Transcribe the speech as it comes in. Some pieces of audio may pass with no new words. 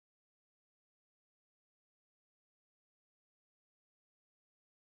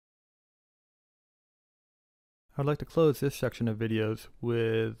I'd like to close this section of videos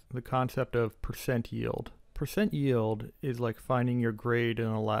with the concept of percent yield. Percent yield is like finding your grade in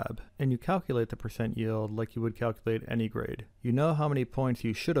a lab, and you calculate the percent yield like you would calculate any grade. You know how many points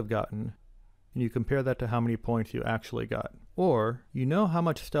you should have gotten, and you compare that to how many points you actually got. Or, you know how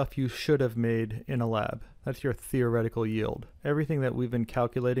much stuff you should have made in a lab. That's your theoretical yield. Everything that we've been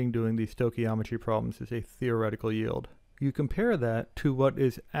calculating doing these stoichiometry problems is a theoretical yield. You compare that to what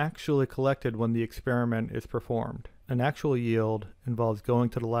is actually collected when the experiment is performed. An actual yield involves going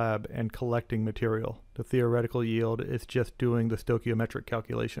to the lab and collecting material. The theoretical yield is just doing the stoichiometric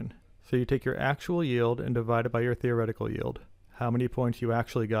calculation. So you take your actual yield and divide it by your theoretical yield, how many points you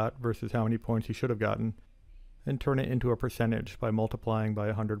actually got versus how many points you should have gotten, and turn it into a percentage by multiplying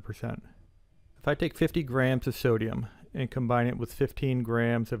by 100%. If I take 50 grams of sodium and combine it with 15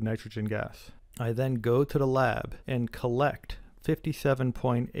 grams of nitrogen gas, I then go to the lab and collect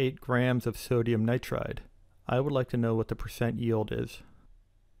 57.8 grams of sodium nitride. I would like to know what the percent yield is.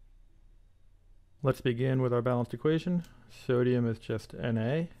 Let's begin with our balanced equation. Sodium is just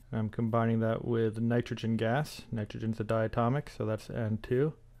Na. I'm combining that with nitrogen gas. Nitrogen's a diatomic, so that's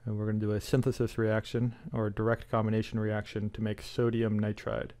N2. And we're going to do a synthesis reaction, or a direct combination reaction, to make sodium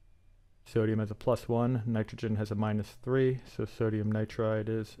nitride. Sodium has a +1, nitrogen has a -3, so sodium nitride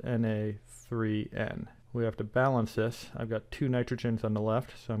is Na3N. We have to balance this. I've got 2 nitrogens on the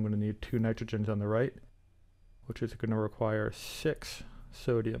left, so I'm going to need 2 nitrogens on the right, which is going to require 6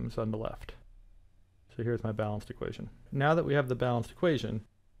 sodiums on the left. So here's my balanced equation. Now that we have the balanced equation,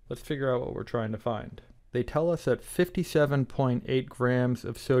 let's figure out what we're trying to find. They tell us that 57.8 grams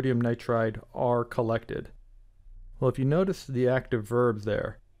of sodium nitride are collected. Well, if you notice the active verbs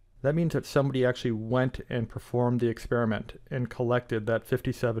there, that means that somebody actually went and performed the experiment and collected that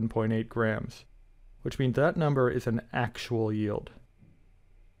 57.8 grams, which means that number is an actual yield.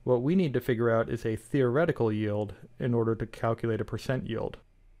 What we need to figure out is a theoretical yield in order to calculate a percent yield.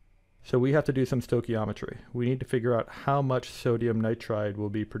 So we have to do some stoichiometry. We need to figure out how much sodium nitride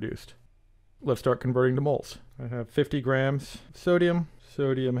will be produced. Let's start converting to moles. I have 50 grams of sodium.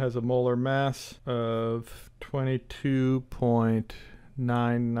 Sodium has a molar mass of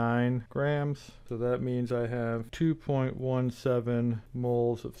 22.99 grams. So that means I have 2.17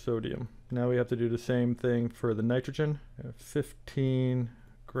 moles of sodium. Now we have to do the same thing for the nitrogen. I have 15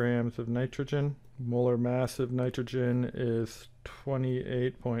 grams of nitrogen. Molar mass of nitrogen is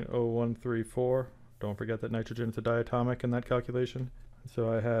 28.0134. Don't forget that nitrogen is a diatomic in that calculation.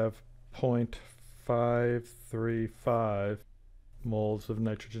 So I have 0.535 moles of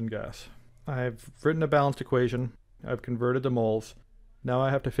nitrogen gas. I've written a balanced equation. I've converted to moles. Now I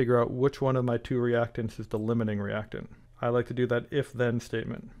have to figure out which one of my 2 reactants is the limiting reactant. I like to do that if-then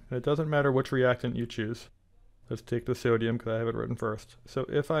statement. It doesn't matter which reactant you choose. Let's take the sodium because I have it written first. So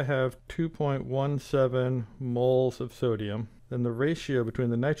if I have 2.17 moles of sodium, then the ratio between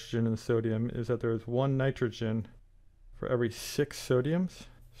the nitrogen and the sodium is that there is 1 nitrogen for every 6 sodiums.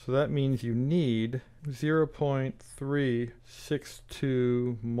 So that means you need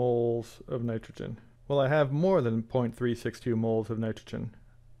 0.362 moles of nitrogen. Well, I have more than 0.362 moles of nitrogen.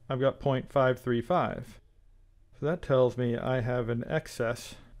 I've got 0.535. So that tells me I have an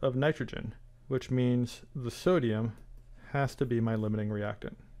excess of nitrogen, which means the sodium has to be my limiting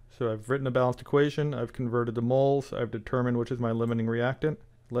reactant. So I've written a balanced equation, I've converted to moles, I've determined which is my limiting reactant.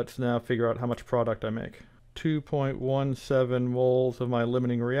 Let's now figure out how much product I make. 2.17 moles of my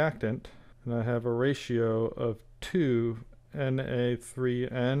limiting reactant, and I have a ratio of 2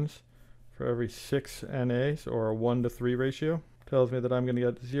 Na3Ns for every 6 Nas, or a 1:3 ratio. Tells me that I'm going to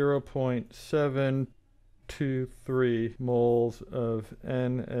get 0.723 moles of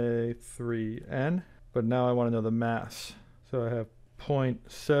Na3N, but now I want to know the mass. So I have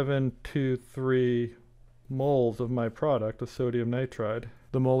 0.723 moles of my product, of sodium nitride.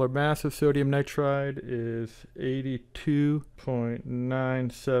 The molar mass of sodium nitride is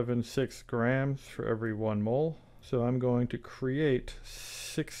 82.976 grams for every 1 mole. So I'm going to create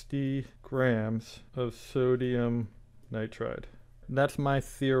 60 grams of sodium nitride. That's my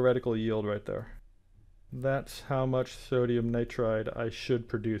theoretical yield right there. That's how much sodium nitride I should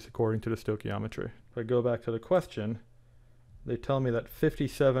produce according to the stoichiometry. If I go back to the question, they tell me that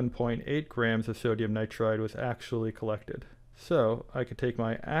 57.8 grams of sodium nitride was actually collected. So I could take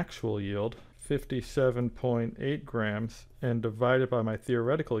my actual yield, 57.8 grams, and divide it by my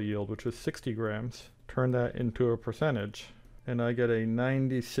theoretical yield, which was 60 grams, turn that into a percentage, and I get a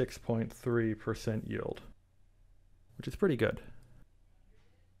 96.3% yield, which is pretty good.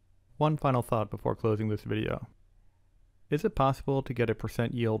 One final thought before closing this video. Is it possible to get a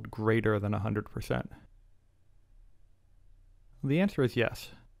percent yield greater than 100%? The answer is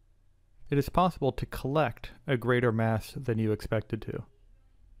yes. it is possible to collect a greater mass than you expected to.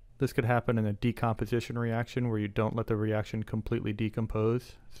 This could happen in a decomposition reaction where you don't let the reaction completely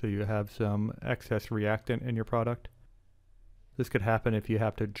decompose, so you have some excess reactant in your product. This could happen if you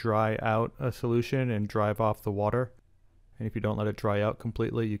have to dry out a solution and drive off the water. And if you don't let it dry out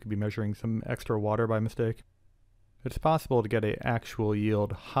completely, you could be measuring some extra water by mistake. It's possible to get an actual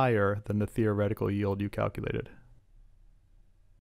yield higher than the theoretical yield you calculated.